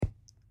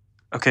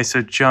Okay,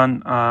 so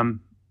John,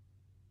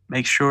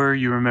 make sure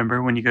you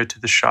remember when you go to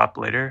the shop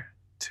later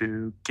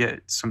to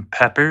get some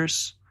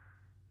peppers,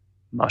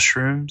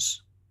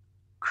 mushrooms,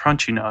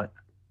 crunchy nut,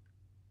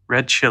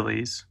 red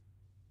chilies,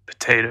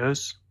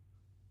 potatoes,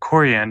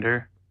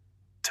 coriander,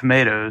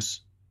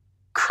 tomatoes,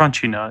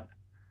 crunchy nut,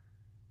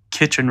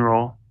 kitchen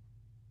roll,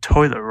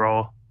 toilet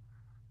roll,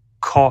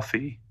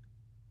 coffee,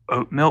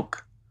 oat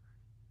milk,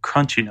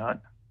 crunchy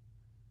nut,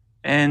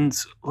 and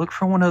look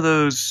for one of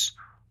those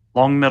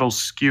long metal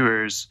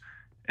skewers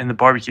in the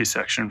barbecue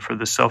section for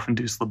the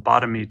self-induced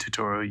lobotomy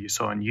tutorial you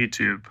saw on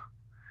YouTube,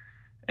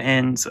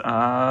 and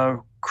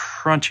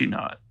crunchy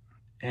nut.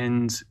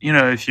 And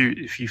if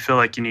you feel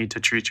like you need to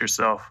treat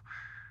yourself,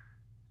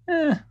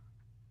 eh,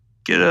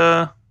 get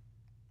a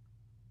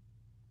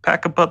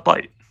pack of Bud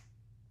Light.